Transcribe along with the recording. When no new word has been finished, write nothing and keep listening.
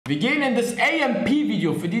Wir gehen in das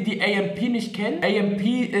AMP-Video. Für die, die AMP nicht kennen. AMP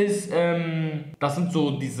ist, das sind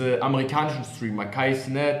so diese amerikanischen Streamer. Kai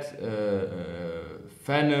Snett,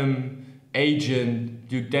 Phantom,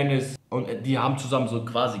 Agent, Duke Dennis. Und die haben zusammen so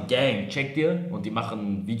quasi Gang, checkt ihr? Und die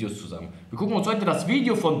machen Videos zusammen. Wir gucken uns heute das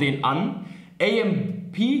Video von denen an.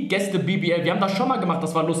 AMP, Gäste BBL. Wir haben das schon mal gemacht,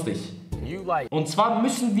 das war lustig. Und zwar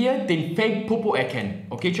müssen wir den Fake Popo erkennen.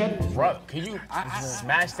 Okay, Chat? Bro, can you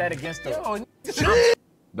smash that against the...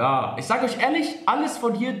 Da. Ich sag euch ehrlich, alles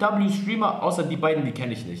von hier W-Streamer, außer die beiden, die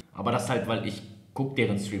kenne ich nicht. Aber das halt, weil ich guck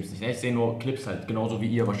deren Streams nicht. Ich sehe nur Clips halt, genauso wie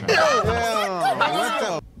ihr wahrscheinlich.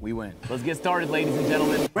 We win. Let's get started, ladies and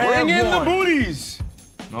gentlemen. Bring in the booties!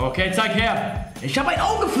 Okay, zeig her. Ich habe ein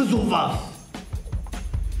Auge für sowas.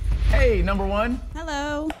 Hey, number one.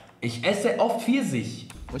 Hello. Ich esse oft Pfirsich.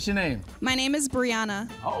 What's your name? My name is Brianna.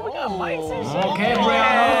 Oh, we got mics. Okay,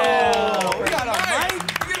 Brianna. We got a mic!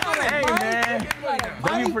 Hey, man.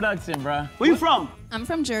 W production, bro. Where you from? I'm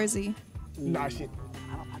from Jersey. Nah, shit.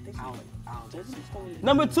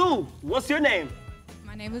 Number two, what's your name?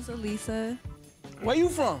 My name is Elisa. Where you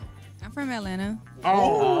from? I'm from Atlanta.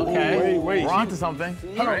 Oh, Okay. Wait. We're on to something.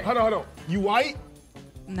 Hold on. You white?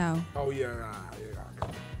 No. Oh, yeah.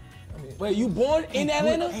 Wait, you born in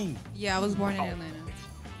Atlanta? Yeah, I was born in Atlanta.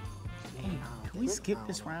 Can we skip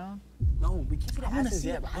this round? No, we can't see the asses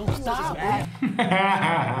yet. Don't stop.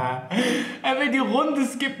 Er will die Runde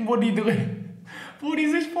skippen, wo die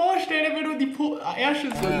sich vorstellen, er will nur die Ärsche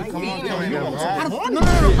sehen. No,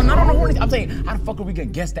 not on the horny. I'm saying, how the fuck are we gonna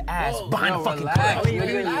guess the ass behind the fucking curve?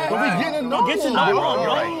 Get your number,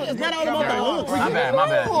 bro. It's not all about the looks. My bad.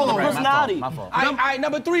 Personality. My fault. All right,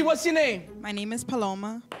 number three, what's your name? My name is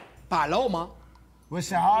Paloma. Paloma. What's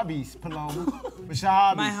your hobbies, Paloma? What's your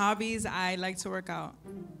hobbies? My hobbies, I like to work out.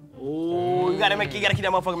 Oh, you gotta keep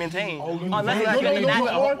that motherfucker maintained. Unless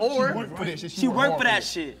she worked for that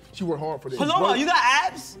shit. She worked hard for this. Paloma, you got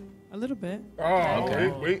abs? A little bit. Oh,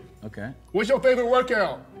 okay. Wait. Okay. What's your favorite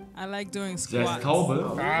workout? I like doing Der ist squats.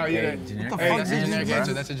 Taube. Ah, yeah. That's a generic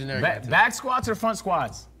answer. That's a generic Back squats or front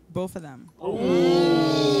squats? Both of them.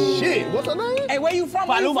 Shit, what's her name? Hey, where you from?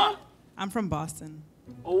 Paloma. I'm from Boston.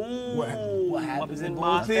 What happens in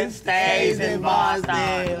Boston stays in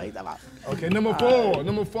Boston. Okay, number four,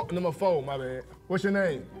 my bad. What's your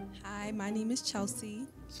name? Hi, my name is Chelsea.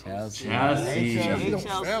 Chelsea. They don't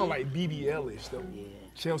sound like BBL-ish, though.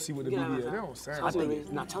 Chelsea with the BBL, they don't sound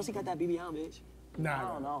like Nah, Chelsea got that BBL, bitch. Nah. I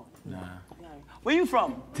don't know. Where you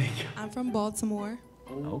from? I'm from Baltimore.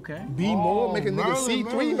 Okay. B more, make a nigga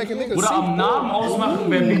C3, make a nigga Oder am C4. Namen ausmachen,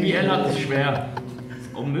 wer BBL hat, ist schwer.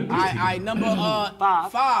 Unmöglich. All right, number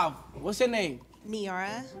five. What's your name?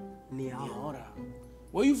 Niara. Niara.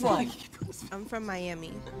 Where you from? I'm from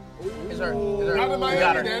Miami. Is her? Not in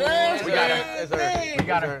Miami, that ass. We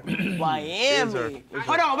got her. Miami.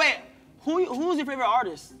 Hold on, wait. Who's your favorite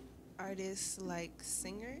artist? Artist, like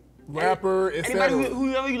singer. Rapper, etc. Anybody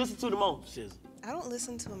whoever you listen to the most. I don't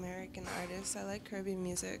listen to American artists. I like Caribbean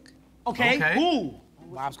music. Okay. Who?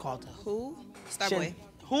 Bob's called her. Who? Starboy.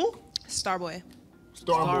 Who? Starboy.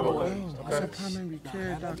 Starboy.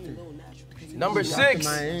 Number 6.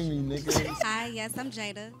 Hi, yes, I'm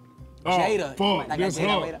Jada. Jada. Fuck, that's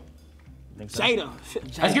her. Jada.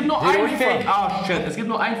 Es gibt nur ein Fake Arsch, Chat. Es gibt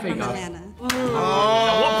nur ein Fake Arsch. Atlanta.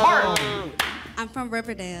 What part? I'm from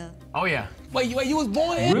Riverdale. Oh yeah. Wait, you was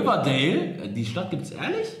born here? Riverdale? Die Stadt gibt's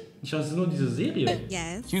ehrlich? Ich weiß, es ist nur diese Serie.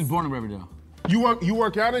 Yes. She was born in Riverdale. You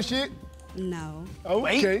work out and shit? No.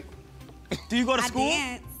 Okay. Do you go to school? I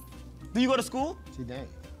dance. Do you go to school? She dang.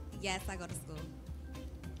 Yes, I go to school.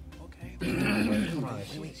 Okay. There's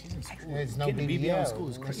no BBL in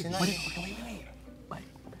school. Wait.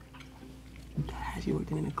 Has you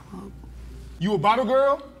working in a club? You a bottle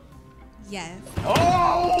girl? Yes.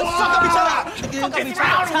 Oh! The fuck up each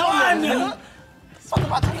other! Fuck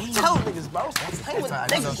about to tell niggas, bro.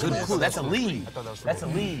 That's a lead. That's a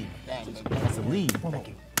lead. That's a lead. Thank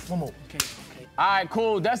you. One more. Okay. All right,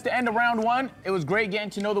 cool. That's the end of round 1. It was great getting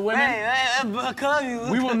to know the women.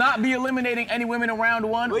 We will not be eliminating any women in round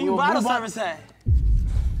 1. Where you bottle service at?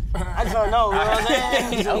 I just don't know, you know what I'm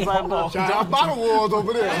saying? Shout out Bottle Wars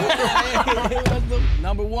over there.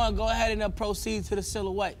 Number 1, go ahead and proceed to the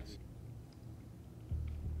silhouette.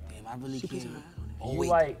 Damn, I really can't.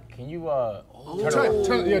 Can you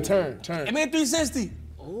Turn. I mean 360.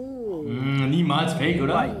 Niemals Fake,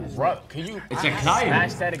 oder? Bro, can you Ist ja klein.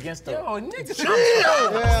 smash that against the... What the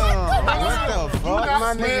fuck? You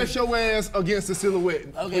not smash your ass against the silhouette.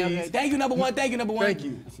 Okay. Thank you, number 1. Thank you, number 1. Thank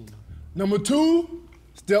you. Number 2,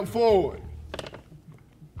 step forward.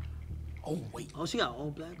 Oh, wait. Oh, she got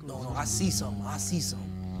all black. No, I see something.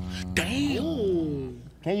 Damn.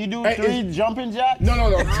 Can you do 3 jumping jacks? No.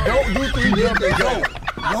 Don't do 3 jumping jacks.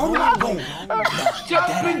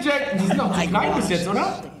 Jumping Jack. Die sind auch zu klein bis jetzt,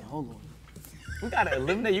 oder? We gotta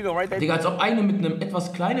eliminate. You go right there. Digga, als ob eine mit einem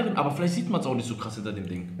etwas kleineren, aber vielleicht sieht man es auch nicht so krass hinter dem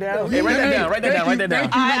Ding. Hey, write that down. Write that down.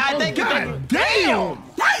 I think Damn!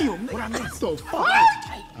 What I missed so fuck?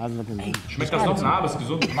 Schmeckt das noch? Na, aber ist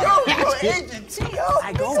gesund.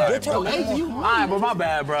 I go get your lazy. You Alright, but my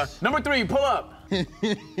bad, bro. Number 3, pull up.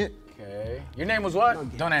 Okay. Your name was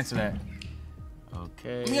what? Don't answer that.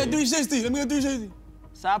 Okay. Let me get 360. Let me get 360.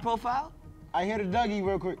 Side profile? I hit a Dougie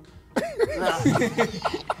real quick.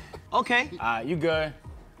 Okay. Alright, you good.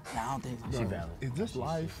 Nah, I don't think so. She valid. Is this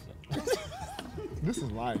life? This is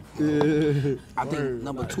life. I think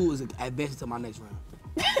number 2 is advancing to my next round.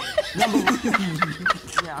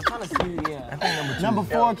 Yeah, I'm trying to see, yeah. I think Number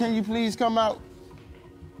 4, can you please come out?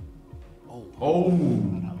 Oh.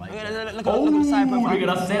 Look at the side profile. Digga,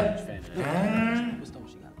 das ist sehr...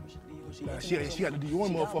 She got the Dior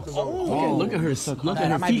motherfuckers on. Oh, look at her. Look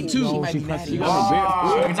at her feet too. Ich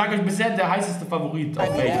sag euch bisher der heißeste Favorit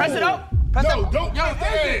auf Welt. Press it up. Press No, it. don't press the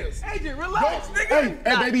ass. Agent, relax, nigga.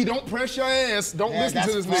 Hey, baby, don't press your ass. Don't listen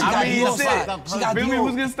to this nigga. I mean, Dior shit. side. She got Billy Dior.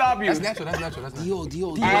 was gonna stop you. That's natural. Dior.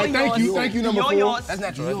 All right, thank you, number 4. That's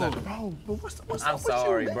natural. Bro, but what's I'm up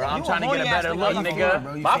sorry, with you, bro. I'm You trying to a get a horny better ass look, nigga.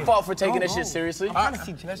 nigga. My fault for taking this shit seriously. I'm trying to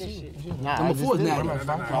see this shit. Number 4 is natural.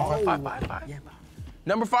 Five.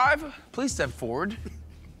 Number 5, please step forward.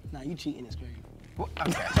 Nah, you cheating, it's crazy.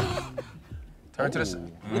 Okay. Turn to the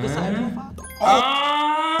side. Look at side profile.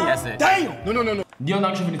 That's it. Damn! No. Die haben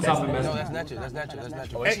Dankeschön für die Zappel, No, that's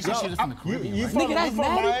natural. Hey, you from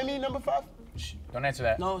Miami, number 5? Don't answer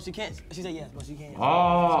that. No, she can't. She said yes, but she can't. Oh,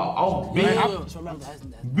 auch big. Just remember, that's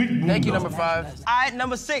Big Boom. Thank you, number 5. All right,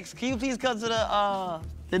 number 6. Can you please come to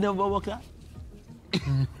the number 1 clap?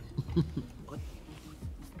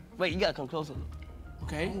 Wait, you gotta come closer.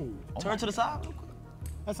 Okay. Turn to the side.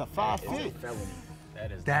 That's a 5 fit.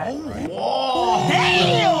 That is That. Whoa!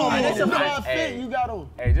 Damn! That's a 5 fit you got on.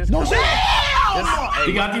 Hey, just no shit.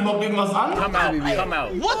 Digga, hat die überhaupt irgendwas an? Come out. Come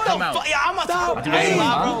out. What the fuck? Yeah, I'm about to Hey,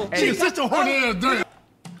 bro. She's such a horny ass damn.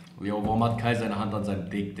 Jo, warum hat Kai seine Hand an seinem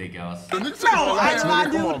Dick, Digga? Bro, I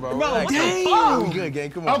do. Bro, what the fuck? We good,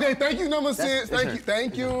 gang. Come on. Okay, thank you, number 6.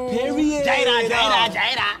 Thank you. Period.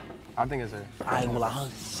 Jada. I think it's her. I ain't gonna lie.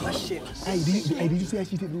 Hey, did you see how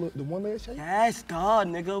she did the one leg shake? Yes, God,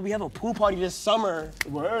 nigga. We have a pool party this summer.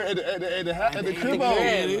 Word, at the crib.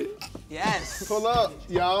 Yes. Pull up,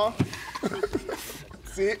 y'all.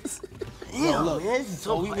 6. Damn, man. This is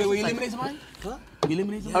so We eliminate somebody? Huh? We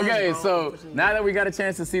eliminate somebody? Okay, so now that we got a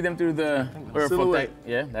chance to see them through the Silhouette.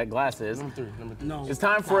 that glass is. Number 3. No. It's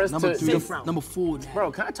time for us Number to 3. Number 4.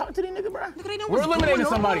 Bro, can I talk to these nigga, bro? Nigga, they know We're what's eliminating going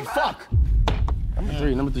on. somebody. Fuck. Number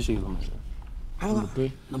 3 shoes. Number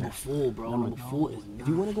 3. Number 4, bro. Number 4 is. If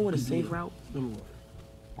you wanna go with a safe route, number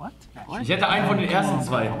 1. What? Ich hätte einen von den ersten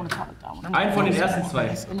 2. Einen von den ersten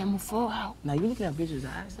 2. Now you looking at bitches'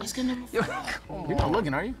 eyes. Let's get number 4. You're not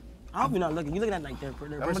looking, are you? I hope you're not looking. You looking at like their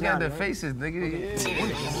I'm looking at their faces, nigga.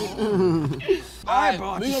 All right,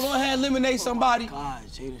 bro. We gonna go ahead and eliminate somebody. God,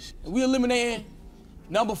 Jada. We eliminating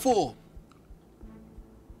number 4.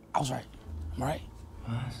 I was right. I'm right.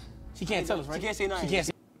 She can't tell us, right? She can't say nothing. She can't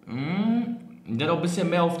say. Der hat auch ein bisschen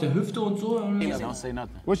mehr auf der Hüfte und so. Don't say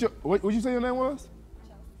nothing. What you say your name was?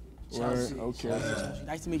 Chelsea. Word, okay.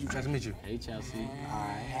 Nice to meet you. Nice to meet you. Hey, Chelsea. You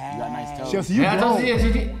got nice toes. Chelsea, you Ja, das grown. ist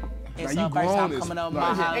It's you our first time grown coming as out of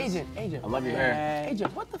my house. I love your hair.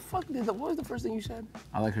 Agent, what the fuck what was the first thing you said?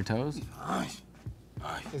 I like her toes.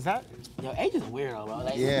 Is that? Yo, Agent's a weirdo, bro.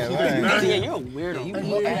 Like, Yeah, right. Yeah, you're a weirdo.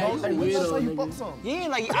 You fuck some. Yeah,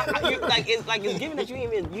 like, it's given that you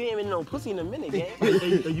ain't even no pussy in a minute, gang.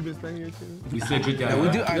 Hey, you been staying here too? Wie ist der Jit, We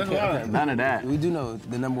do. ja? None of that. We do know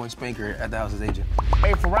the number 1 spanker at the house is Agent.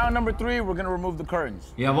 Hey, for round number 3, we're gonna remove the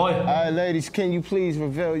curtains. Jawohl. All right, ladies, can you please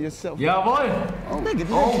reveal yourself? Jawohl. Oh,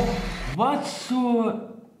 was zur...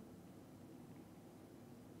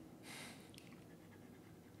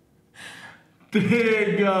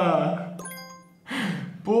 Digga.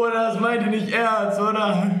 Bruder, das meint ihr nicht ernst,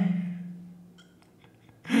 oder?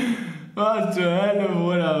 Was zur Hölle,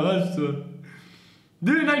 Bruder, was zur...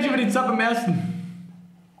 Du, nein, ich über die Zappe im ersten.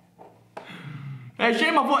 Ey,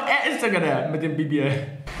 stell dir mal vor, er ist sogar der mit dem BBL.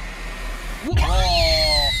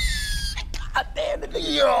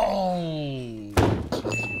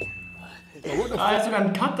 Ah, ist sogar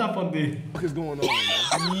ein Cutter von dem. What is going on,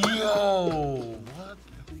 man? Yo.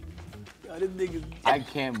 I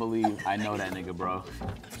can't believe I know that nigga, bro.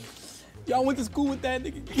 Y'all went to school with that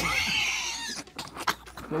nigga.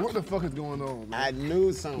 Man, what the fuck is going on, man? I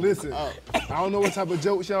knew something. Listen, I don't know what type of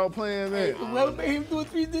jokes y'all playing, man. Well, made him do a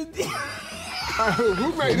 360.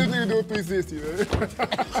 Who made this nigga do a 360,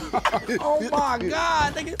 man? Oh my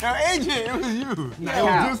God, nigga. AJ, it was you. Nah, it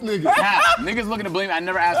was this nigga. Niggas looking to blame me. I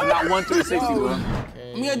never asked for not one 360, bro.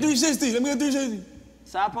 Let me get 360. Let me get 360.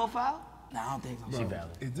 Side profile? Nah, I don't think so. She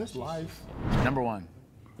valid. Is this life? Number 1.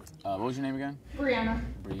 What was your name again? Brianna.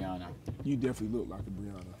 Brianna. You definitely look like a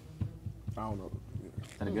Brianna. I don't know.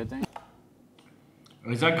 Is that a good thing?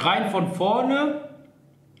 Ich sag rein von vorne,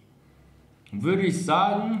 würde ich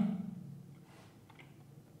sagen,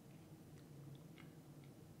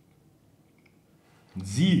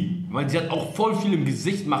 sie, weil sie hat auch voll viel im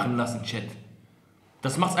Gesicht machen lassen, Chat.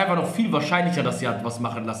 Das macht es einfach noch viel wahrscheinlicher, dass sie hat was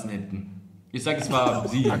machen lassen hinten. Ich sag, es war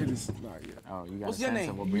sie. Oh, you got What's a your sense name?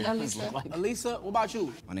 of what Brianna's look like. Alisa, what about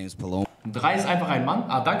you? My name is Paloma. 3 ist einfach ein Mann.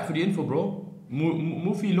 Ah, danke für die Info, Bro.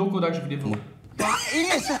 Mufi, Loco, danke für die Info.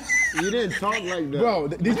 You didn't talk like that. Bro,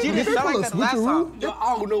 did you didn't sound like that last time. Yo,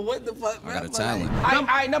 I don't know what the fuck. I got a talent. All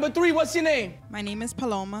right, number 3, what's your name? My name is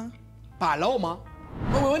Paloma. Paloma.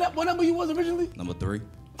 Wait, what number you was originally? Number 3.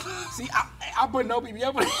 See, I put no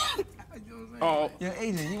BBL. Oh, Yeah,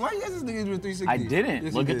 AJ, why you ask this nigga to do a 360? I didn't.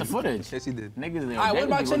 Yes, Look he at the did. footage. Yes, he did. Niggas, they All right, what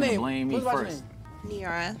about your name? blame me What about your first. name?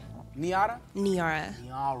 Niara. Niara? Niara.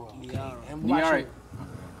 Niara. And what about Niara. you?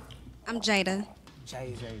 I'm Jada.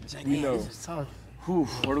 Jada. you know. Whew,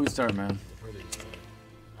 where do we start, man?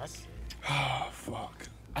 Oh, fuck.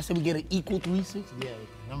 I said we get an equal 360. Yeah,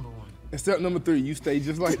 number 1. Except number 3, you stay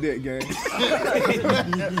just like that, gang.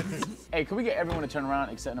 Hey, can we get everyone to turn around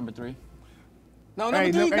except number 3? No, number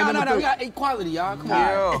Hey, 3. no, hey, No, number we three. got equality, y'all. Come on.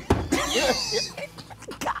 Yo.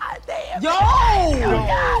 God damn. Yo!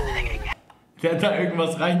 Der hat da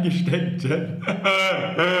irgendwas reingesteckt, Chat.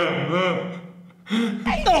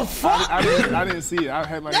 The fuck? I didn't see it. I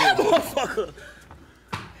had my head. Motherfucker.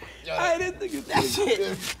 Hey, this nigga, that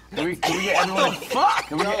shit. Can we get everyone?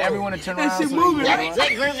 Can we get everyone to turn around? That shit so we moving, can right?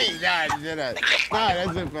 get everyone? Nah,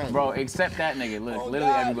 that's it, man. Bro, except that nigga. Look,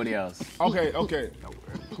 literally everybody else. Okay.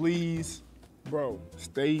 Please, bro,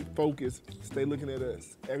 stay focused. Stay looking at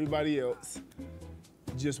us. Everybody else,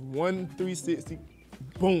 just 1 360.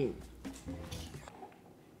 Boom.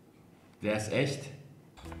 Der ist echt.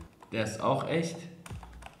 Der ist auch echt.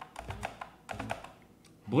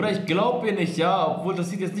 Bruder, ich glaub mir nicht, ja, obwohl das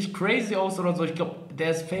sieht jetzt nicht crazy aus oder so. Ich glaub,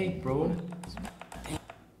 der ist fake, Bro.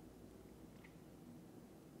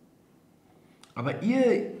 Aber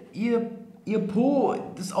ihr Po,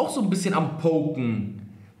 das ist auch so ein bisschen am Poken.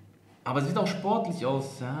 Aber sieht auch sportlich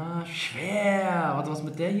aus. Ja, schwer. Warte, was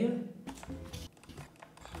mit der hier?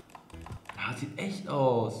 Ah, sieht echt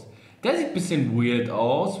aus. Der sieht ein bisschen weird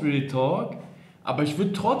aus, Real Talk. Aber ich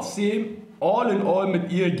würde trotzdem all in all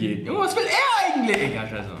mit ihr gehen. Junge, was will er eigentlich? Egal,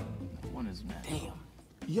 scheiße. Damn.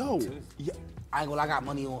 Yo. I ain't gonna lie, I got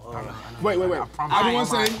money on. Wait. I want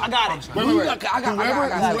to say. I got it. Wait. I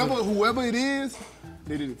got Whoever it is,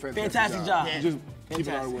 they did a fantastic job. job. Just keep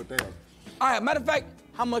it out of what they are. All right, matter of fact,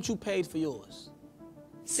 how much you paid for yours?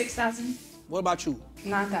 6,000. What about you?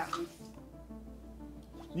 9,000.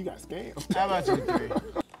 You got scammed. How about you, 3?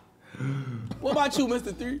 What about you,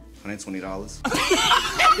 Mr. 3? $120.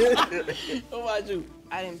 What about you?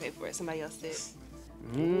 I didn't pay for it. Somebody else did.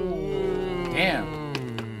 Damn.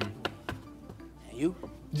 And you?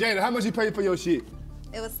 Jada, how much you paid for your shit?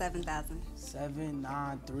 It was 7,000.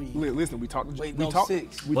 793. Listen, we talked. Wait, we no, talked.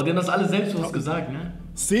 6. Boah, die haben das alle selbstbewusst gesagt, ne?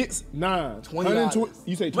 6, 9, 20.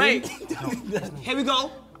 You say 20? Wait. Here we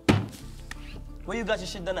go. Where you got your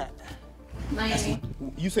shit done at? Miami.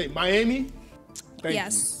 You say Miami? Thank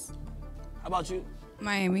Yes. How about you?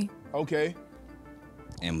 Miami. you. Okay.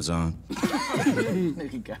 Amazon.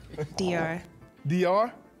 DR.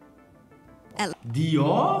 DR?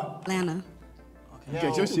 Dior? Atlanta. You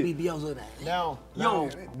get your shit. BBLs of that. Now,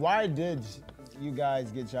 why did you guys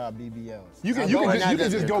get y'all BBLs? You can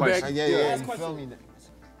just go back. Yeah, you feel me?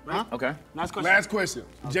 Okay. Last question. Last question.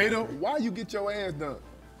 Jada, why you get your ass done?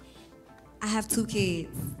 I have 2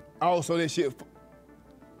 kids. Oh, so that shit.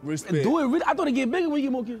 Respect. Do it really? I thought it get bigger when you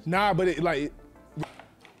get more kids. Nah, but it like.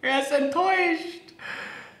 Er ist enttäuscht.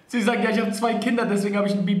 Sie sagt, ja, ich habe 2 Kinder, deswegen habe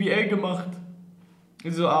ich ein BBL gemacht.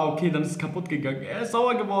 Ich so, okay, dann ist es kaputt gegangen. Er ist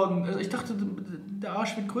sauer geworden. Ich dachte, der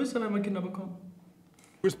Arsch wird größer, wenn man Kinder bekommt.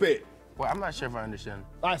 Respect. Well, I'm not sure if I understand.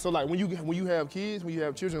 All right, so like when you have kids, when you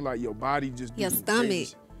have children, like your body just do Your some crazy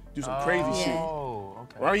stomach. do some crazy shit, Oh,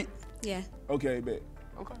 okay. right? Yeah. Okay, bet.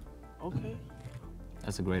 Okay.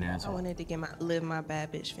 That's a great answer. I wanted to live my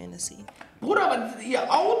bad bitch fantasy. Bruder, aber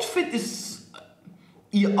ihr Outfit ist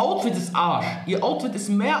Arsch. Ihr Outfit ist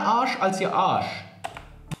mehr Arsch als ihr Arsch.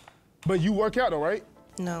 But you work out though, right?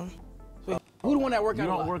 No. Who the one that work You out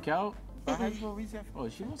a don't lot? work out? Oh,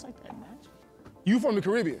 she looks like that match. You from the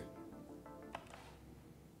Caribbean?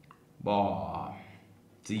 Boah.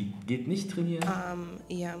 Sie geht nicht trainieren?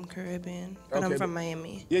 Yeah, I'm Caribbean, but I'm from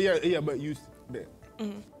Miami. Yeah, but you...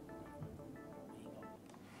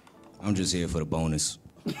 I'm just here for the bonus.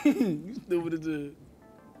 You stupid as hell.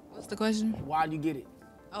 What's the question? Why'd you get it?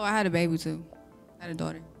 Oh, I had a baby too. I had a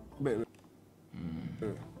daughter. Baby.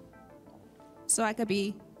 So I could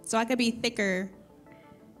be thicker.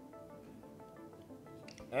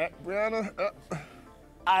 Brianna,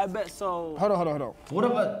 I bet so. Hold on. Bruder,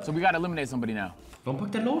 was? So we gotta eliminate somebody now. Warum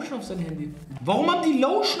packt der Lotion auf sein Handy? Warum haben die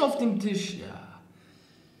Lotion auf dem Tisch? Ja.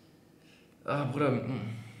 Ah, Bruder.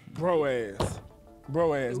 Bro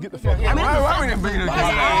ass, get the fuck out. Why we didn't bring it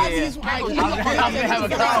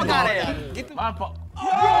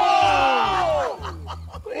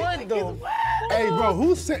What the? Hey, bro,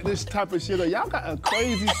 who set this type of shit up? Y'all got a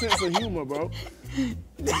crazy sense of humor, bro.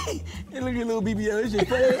 Hey, look at little BBL, this shit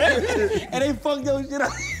funny. And they fucked your shit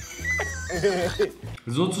up.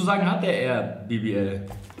 Sozusagen hatte er BBL.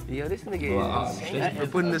 Yo, this nigga Wow, is for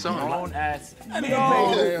putting this on. Grown ass.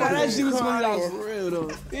 That shit was funny for real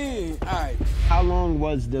though. Dang. All right. How long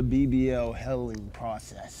was the BBL healing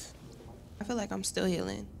process? I feel like I'm still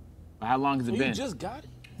healing. How long has it You been? just got it?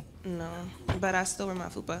 No, but I still wear my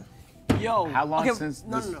fupa. Yo. How long okay, since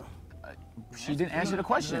No. this- She didn't answer the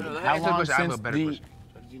question. No, How answer the long question. I have a since better the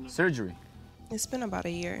question. surgery? It's been about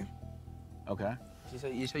a year. Okay.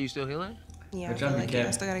 You say you still healing? Yeah, I Good feel job, like Kat.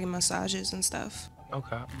 I still gotta get massages and stuff.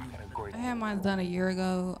 Okay. I had mine done a year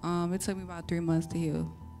ago. It took me about 3 months to heal.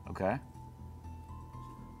 Okay.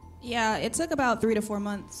 Yeah, it took about 3 to 4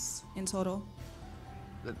 months in total.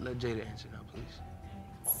 Let Jada answer now, please.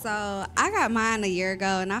 So I got mine a year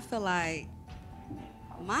ago, and I feel like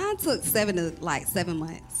mine took 7 months.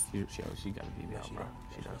 She got a BBL, bro.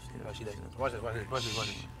 She does. Watch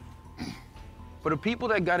this. For the people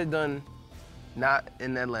that got it done not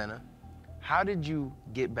in Atlanta, how did you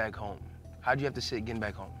get back home? How did you have to sit getting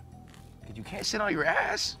back home? Because you can't sit on your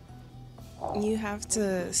ass. You have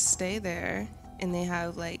to stay there, and they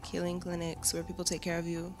have like healing clinics where people take care of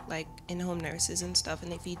you, like in-home nurses and stuff,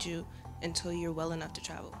 and they feed you until you're well enough to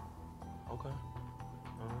travel. Okay.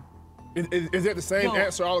 Is that the same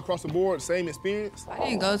answer all across the board, same experience? I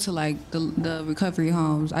didn't go to like the recovery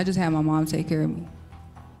homes. I just had my mom take care of me.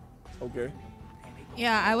 Okay.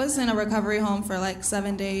 Yeah, I was in a recovery home for like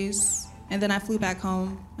 7 days, and then I flew back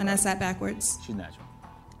home, and I sat backwards. She's natural.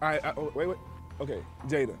 All right, wait. Okay,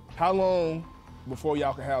 Jada, how long before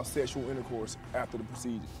y'all can have sexual intercourse after the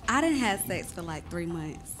procedure? I didn't have sex for like 3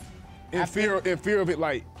 months. In fear of it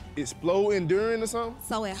like exploding during or something?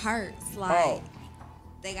 So it hurts. Like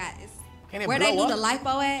they got Can it where they blow do the up?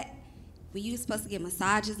 lipo at, when you supposed to get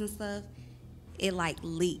massages and stuff, it like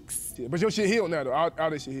leaks. Yeah, but your shit healed now though. All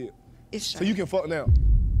that shit healed. It's straight. So you can fuck now.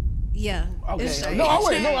 Yeah. Okay. It's straight. No, I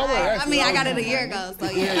wouldn't. I mean, I got it a year ago, so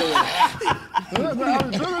yeah.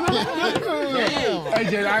 Hey,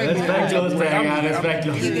 Jada, I ain't Respektlos, Digga,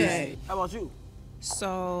 respektlos. You good. How about you?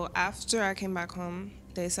 So after I came back home,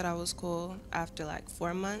 they said I was cool after like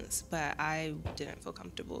 4 months, but I didn't feel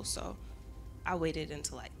comfortable, so I waited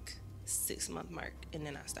until like 6 month mark, and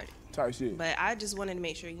then I started. Type shit. But I just wanted to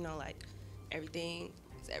make sure, like everything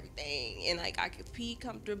is everything, and like I could pee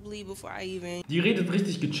comfortably before I even. Die redet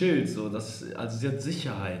richtig gechillt, so. Also sie hat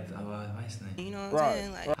Sicherheit, aber weiß nicht. You know what I'm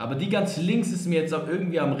saying? Like, Aber die ganz links ist mir jetzt auch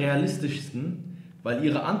irgendwie am realistischsten, weil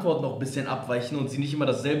ihre Antworten noch ein bisschen abweichen und sie nicht immer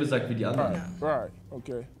dasselbe sagt wie die anderen. Right,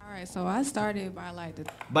 okay. All right, so I started by like the.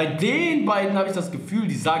 Bei den beiden habe ich das Gefühl,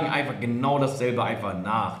 die sagen einfach genau dasselbe einfach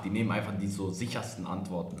nach. Die nehmen einfach die so sichersten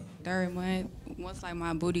Antworten. 3rd month, once like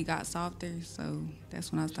my booty got softer, so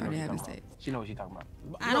that's when I started having sex. She know what she's talking about.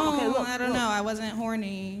 I don't know. I wasn't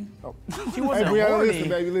horny. She wasn't Hey, Brianna, horny. listen,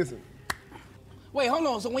 baby, listen. Wait, hold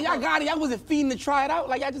on. So when y'all got it, y'all wasn't feeding to try it out?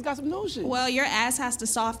 Like y'all just got some new shit? Well, your ass has to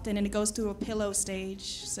soften, and it goes through a pillow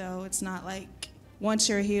stage, so it's not like once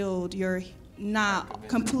you're healed, you're not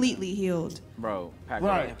completely healed. Bro, pack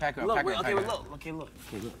Right. up. Pack up. Look, Pack up. okay, Pack look, up. okay, look.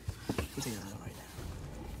 Let me take this out right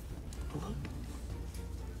now. Look.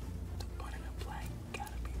 The butterfly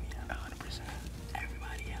gotta be me 100%.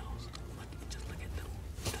 Everybody else, just look at the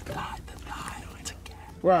thigh. It's a cat.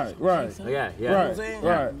 Right. Right. So,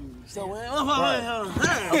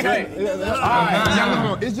 Okay.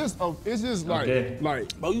 No. It's just like, Okay. like.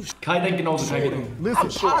 Kai denkt genauso. Kai denkt. Listen,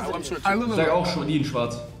 Ich sag auch schon, die in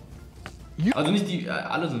schwarz. Also nicht die,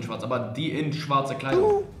 alle sind schwarz, aber die in schwarzer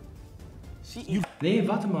Kleidung. Nee,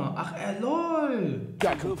 warte mal. Ach, lol. You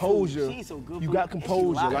got composure. She's so good. You got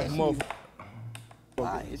composure like a motherfucker.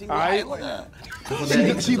 Alright.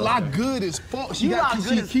 She locked good as fuck. She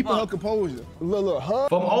keeping her composure. Look, her.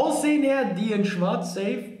 Vom Aussehen her die in schwarz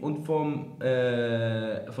safe und von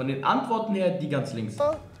den Antworten her die ganz links.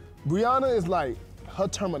 Brianna is like, her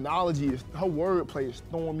terminology, her wordplay is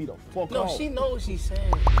throwing me the fuck off. No, she knows what she's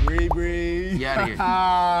saying. Bree. Get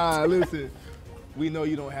out of here. Listen, we know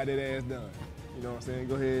you don't have that ass done. You know what I'm saying?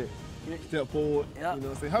 Go ahead, step forward. Yep. You know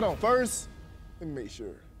what I'm saying? Hold on, first, let me make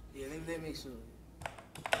sure. Yeah, let me make sure.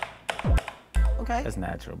 Okay. That's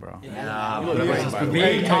natural, bro. Ja, Bruder, das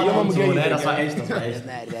bewegt halt und so, ne? Das war echt,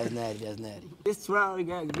 That's natty. This twirl, you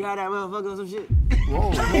got that motherfucker or some shit.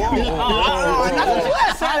 Whoa.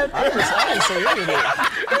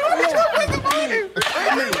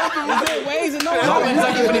 Ways to know.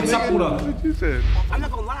 I'm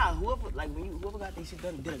not gonna lie, whoever got their shit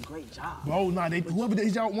done did a great job. Bro, nah, whoever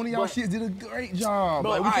did one of y'all shits did a great job.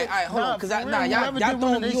 Bro, Like, all right, hold on, cause y'all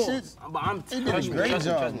throwing me off. But I'm Trust me. Great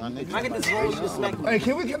job, my nigga. If I get this roll, you just smack me.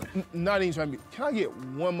 Hey, not even trying to be, can I get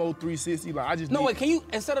one more 360? Like, I just No, need, wait, can you,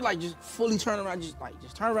 instead of like just fully turn around, just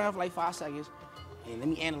turn around for like 5 seconds and let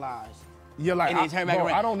me analyze. Yeah, like, And then turn back bro,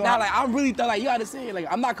 around. I don't know. Now, like, I really thought, like, you understand, like,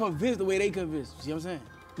 I'm not convinced the way they convinced. You see what I'm saying?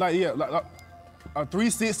 Like, yeah, like a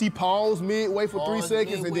 360 pause midway for 3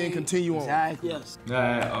 seconds and then continue on. Exactly. Yes.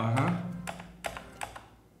 Aha.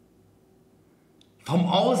 Vom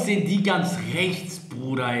Aussehen die ganz rechts,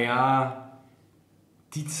 Bruder, ja.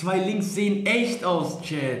 Die zwei links sehen echt aus,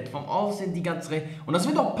 Chat. Vom Aussehen die ganz rechts. Und das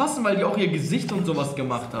wird auch passen, weil die auch ihr Gesicht und sowas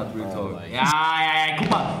gemacht hat, Real Talk. Ja, guck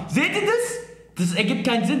mal. Seht ihr das? Das ergibt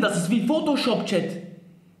keinen Sinn. Das ist wie Photoshop, Chat.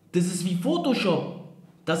 Das ist wie Photoshop.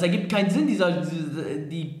 Das ergibt keinen Sinn.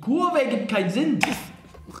 Die Kurve ergibt keinen Sinn.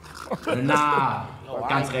 Na,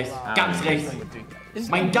 ganz rechts. Ganz rechts.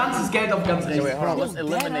 Mein ganzes Geld auf ganz rechts. Let's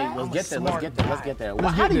eliminate. Let's get there. Well,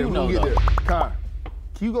 How do you know that? Kai,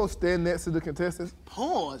 can you go stand next to the contestants?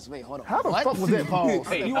 Pause. Wait, hold on. How the fuck was that pause?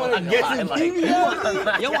 Hey, You want to get some TV?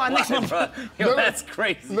 Yo, next one. Yo, that's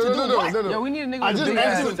crazy. No. Yo, we need a nigga I with just big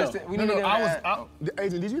asked ass. you. We need a nigga.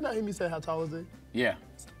 Agent, did you not hear me say how tall is they? Yeah.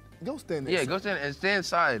 Go stand next. Yeah, go stand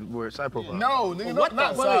side profile. No, nigga, What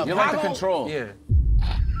not the- side. You're like the control. Yeah.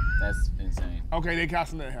 That's insane. Okay, they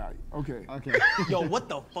casting that high. Okay. Yo, what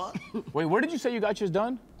the fuck? Wait, where did you say you got yours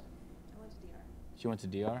done? She went to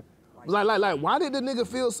DR? Like, why did the nigga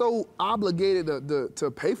feel so obligated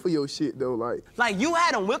to pay for your shit though? Like, you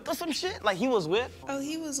had him whipped or some shit? Like, he was whipped? Oh,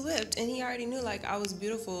 he was whipped, and he already knew like I was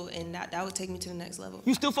beautiful, and that would take me to the next level.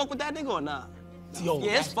 You still fuck with that nigga or not? Yo,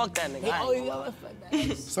 yeah, it's fuck that nigga. I ain't gonna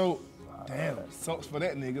lie. So, damn, sucks for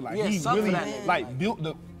that nigga. Like, Yeah, he sucks for really that nigga. like built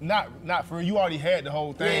the not for you already had the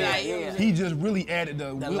whole thing. Yeah. He just really added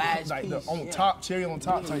the whip, last like the piece, on yeah. top cherry on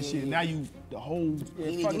top type shit. Now you the whole.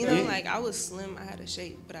 You know, like I was slim, I had a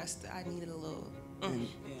shape, but I needed a little.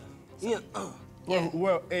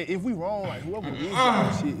 Well, hey, if we wrong, like whoever wins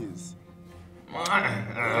that shit is.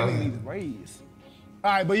 That nigga needs to raise.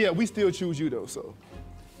 All right, but yeah, we still choose you though. So.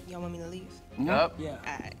 Y'all want me to leave? Yup. Yeah.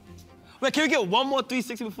 Alright. Wait, can we get one more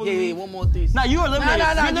 360 before we Yeah, leave? one more 360. Nah, you eliminated.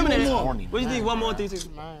 Nah, You eliminated. you What do you think? One more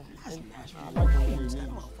 360.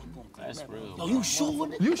 That's real. Yo, you sure?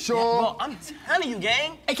 You sure? Bro, I'm telling you,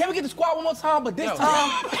 gang. Hey, can we get the squad one more time? But this time,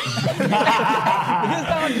 this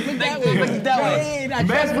time, look that way. Look that way.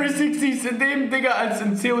 Mehr 360s in dem, Digga, als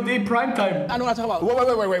in COD Primetime. I know what I'm talking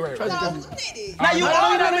about. Wait. Now you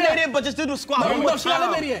are eliminated, but just do the squad one more No, she not time.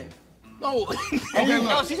 eliminated yet. No. Okay, look.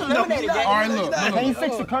 No, she's eliminated, gang. All right, look. Can you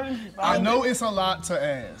fix the curtain? I know it's a lot to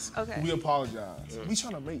ask. Okay. We apologize. We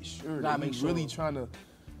trying to make sure. That we really trying to.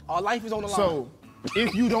 Our life is on the line. So,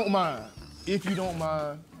 if you don't mind,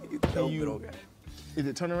 can you? Is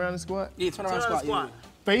it turn around and squat? Yeah, turn around squat. Yeah.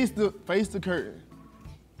 Face the curtain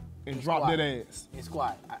and drop squat. that ass. Yeah,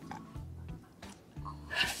 squat.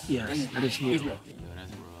 Yeah, that is real.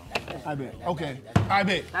 I bet. Okay. I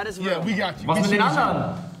bet. That is Yeah, real. we got you. Was mit den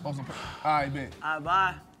anderen? I bet.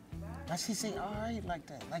 Bye. Why she say all right like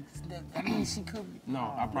that? Like that? I mean, she could.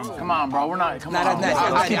 No, I promise. Come on, bro. We're not. Come Nah, on. that's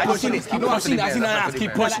natty. I'll keep pushing it. Keep pushing it. I see that.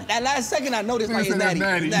 Keep pushing. That last second, I noticed like it's natty.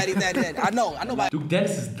 Natty. I know. Du,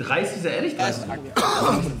 Dennis ist 30, ist er ehrlich 30?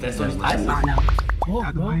 Der ist doch nicht 30.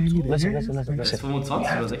 Listen. Der ist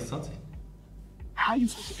 25 oder 26. How you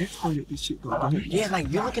fucking expert at this shit, though? Yeah, like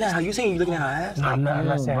you're looking at her. You saying you're looking at her ass? I'm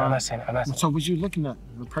not saying. So what you looking at?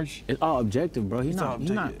 The person? It's all objective, bro. He's not.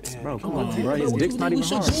 Bro, come on, bro. His dick's not even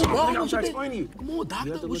hard. I'm trying to explain to you. Come on,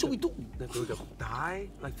 doctor. What should we do? Die?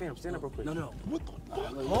 Like, fam, stand up real quick. No. What the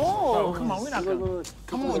fuck? Oh, come on. We're not gonna.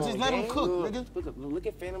 Come on, just let him cook, nigga. Look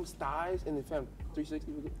at Phantom's thighs and then fam,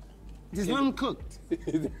 360. Just let him cook.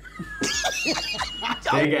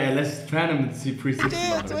 Digga, er lässt Phantom mit C360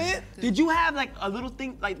 machen. Did you have like a little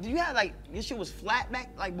thing? Like, did you have like this shit was flat back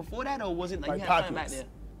like before that, or was it like you had something back there?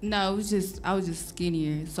 No, I was just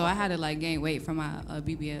skinnier, so I had to like gain weight for my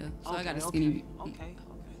BBL. So I got a skinny. Okay.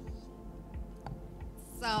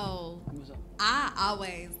 So I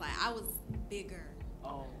always I was bigger.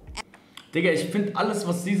 Digga, ich finde alles,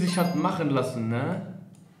 was sie sich hat machen lassen, ne?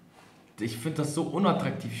 Ich finde das so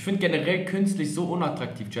unattraktiv. Ich finde generell künstlich so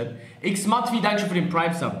unattraktiv, Chat. X-Matvi, danke für den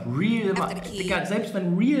Prime-Sub. Real, Digga, selbst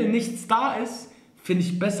wenn Real nichts da ist, finde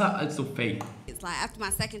ich besser als so Fake.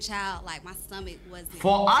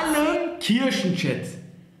 Vor allem Kirschen, Chat.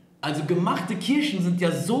 Also gemachte Kirschen sind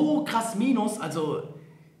ja so krass minus, also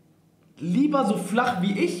lieber so flach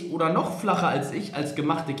wie ich oder noch flacher als ich, als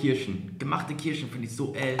gemachte Kirschen. Gemachte Kirschen finde ich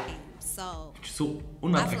so so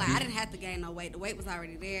unattraktiv. I didn't have to gain no weight. The weight was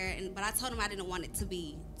already there, but I told him I didn't want it to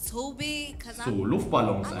be too big because so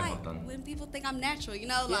Luftballons einfach dann. When people think I'm natural, you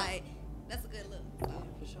know, like that's a good look. So.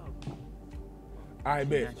 For sure. I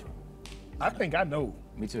bet. I think I know.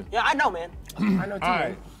 Me too. Yeah, I know, man. I know too. All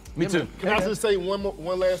right. Me too. Can I just say one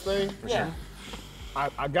last thing? Yeah.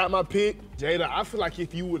 I got my pick, Jada. I feel like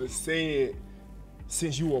if you would have said,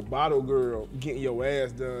 since you a bottle girl getting your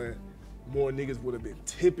ass done, more niggas would have been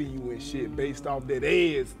tipping you and shit based off that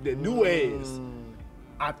ass, that new ass.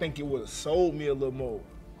 I think it would have sold me a little more.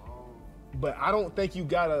 But I don't think you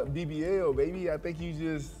got a BBL, baby. I think you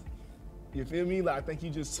just, you feel me? Like I think you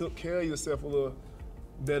just took care of yourself a little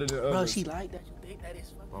better than others. Bro, she like that. You think that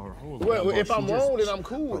is fucking. Well, if I'm wrong, then I'm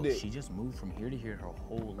cool with it. She just moved from here to here. Her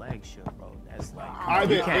whole leg shook, bro. That's like. I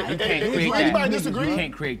bet. You can't create that. Anybody disagree? You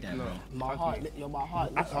can't create that, bro. My heart, yo, my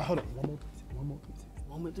heart. Hold on, one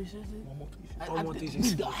more 360. One more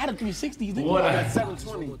 360? I had a 360. Bruder. I got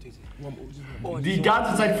 720. Die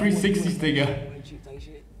ganze Zeit 360s, Digga.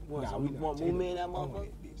 Want movement in that motherfucker?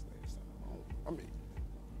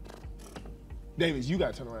 Davis, you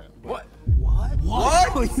gotta turn around. What?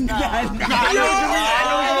 Because he got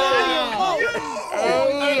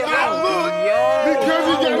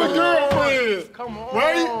a girlfriend. Come on.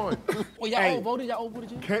 Right? Well, y'all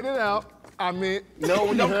voted you? Cut it out. I meant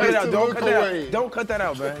No, don't cut it out. Don't cut that out. Don't cut that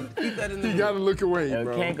out, man. Keep that in there. You gotta look away,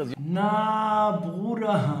 bro. Na,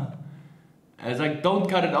 Bruder. Er sagt, don't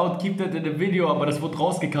cut it out, keep that in the video, aber das wurde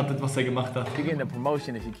rausgecuttet, was er gemacht hat. You're getting a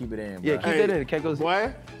promotion if you keep it in, bro. Yeah, keep that in. Keiko's.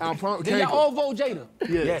 Boy, I'm from Did y'all all vote Jada?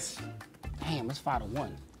 Yes. Damn, it's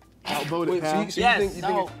 5-1. Outvoted pal. Yes.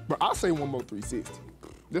 Bro, I'll say one more 360.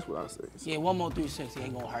 That's what I say. Yeah, one more 360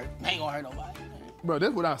 ain't gonna hurt. Ain't gonna hurt nobody. Bro,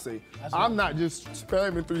 that's what I say. I'm not just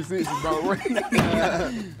spamming 360, bro.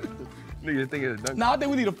 Nigga think it's done. Nah, I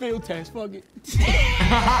think we need a field test. Fuck it.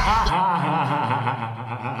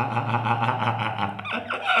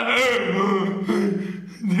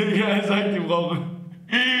 Digga, er sagt, die brauchen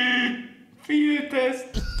viel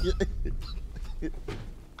Test.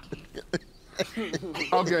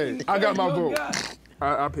 Okay, I got my vote.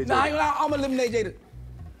 I picked Nah, it. I'm gonna eliminate Jada.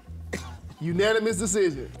 Unanimous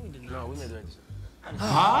decision. No, we made that decision.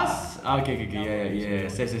 Was? Okay, yeah.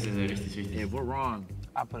 Say, richtig. If we're wrong,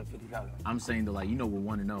 I put a 50,000. I'm saying that, like, you know, we're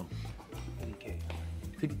 1-0. 50K.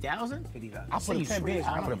 50,000? 50,000. I put a 10 bids.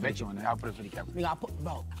 I'm gonna bet you on that. I'll put a 50K. Nigga, I put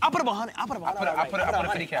up 100. I put up 100. I put a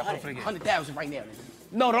 50K. I put a 50K. 100,000 right now. Nigga.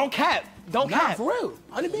 No, don't cap. Don't Nah, cap. for real.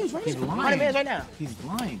 100 bids right He's now. lying. 100 bids right now. He's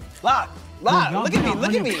lying. Lock. y'all Look at me. got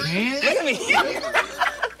Look at me. 100 Look at me.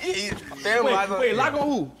 Wait, Lock on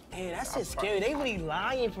who? Hey, that shit's scary. They really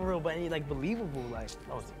lying for real, but it's like believable. Like,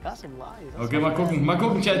 oh, that's some liars. Okay, mal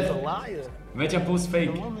gucken, Chat. That's a liar. Welcher Post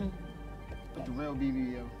fake? Put the real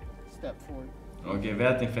BBL. Step forward. Okay, wer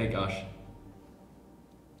hat den Fake-Arsch?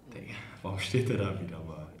 Digga, warum steht der da wieder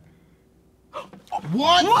mal?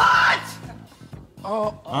 What?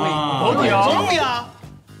 Oh, Both y'all.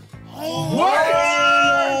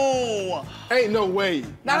 What? Ain't no way.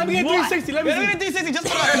 Now let me get 360. Let me get 360 just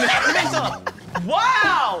for that.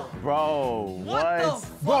 Wow. Bro, what?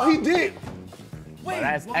 Bro, he did. Bro,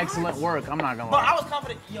 that's excellent work. I'm not gonna But I lie. was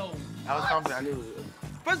confident. Yo. I was confident. I knew it.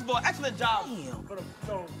 First of all, excellent job.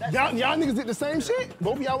 Y'all niggas did the same shit?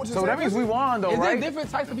 Both of y'all went to the So same that means we won, though, Is there right? different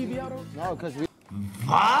types of BBL though? No, because we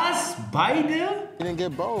Was? Beide? didn't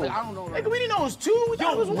get both. I don't know. Nigga, we didn't know it was two. We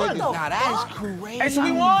thought it was one, though. Nah, that's crazy. Hey, so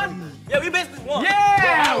we won? Yeah, we basically won.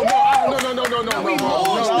 Yeah. No. We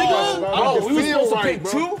lost, nigga. Oh, We were supposed to pick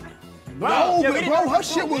two. No, Yeah, bro, her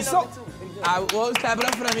shit was so... Well, let's tap it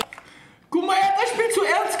up for them. Guck mal, er hat das Spiel zu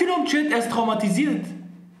ernst genommen, Chat. Er ist traumatisiert.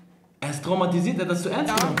 Er hat das zu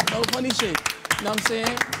ernst genommen. No funny shit. You know what I'm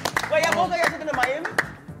saying? Wait, y'all both got taken to Miami?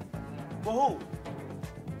 For who?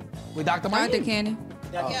 With Dr. Miami. Dr. Cannon.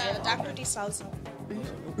 Yeah, Dr. D. Sousa.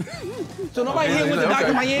 So nobody here went to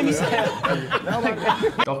Dr. Miami said.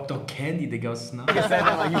 Dr. Candy, Digga, was ist You said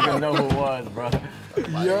that like you didn't know who it was, bro.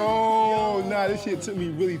 Yo, nah, this shit took me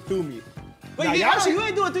really through me. Wait, Nah, you y'all actually, you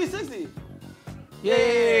ain't doing 360.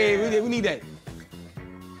 Yeah, we need that.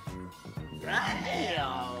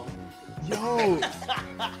 Damn. Yo.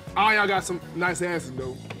 All y'all got some nice asses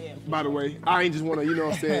though. By the way, I ain't just wanna, you know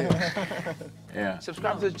what I'm saying? Yeah.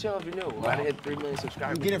 Subscribe to the channel if you're new. Wow. I hit 3 million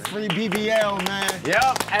subscribers. Get a free BBL, man.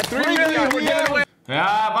 Yep, at 3 million, we're giving away.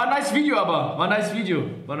 Ja, war ein nice Video aber. War ein nice Video.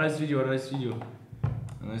 War ein nice Video, war ein nice Video. War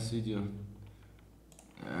ein nice Video.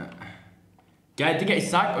 Geil, Digga, ich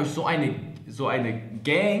sag euch, so eine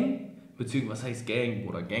Gang, beziehungsweise was heißt Gang,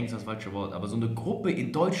 Bruder? Gang ist das falsche Wort, aber so eine Gruppe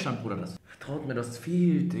in Deutschland, Bruder, das vertraut mir das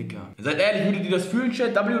viel, Digga. Seid ehrlich, würdet ihr das fühlen,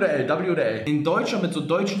 Chat? W oder L? W oder L? In Deutschland mit so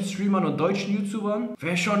deutschen Streamern und deutschen YouTubern?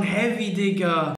 Wäre schon heavy, Digga.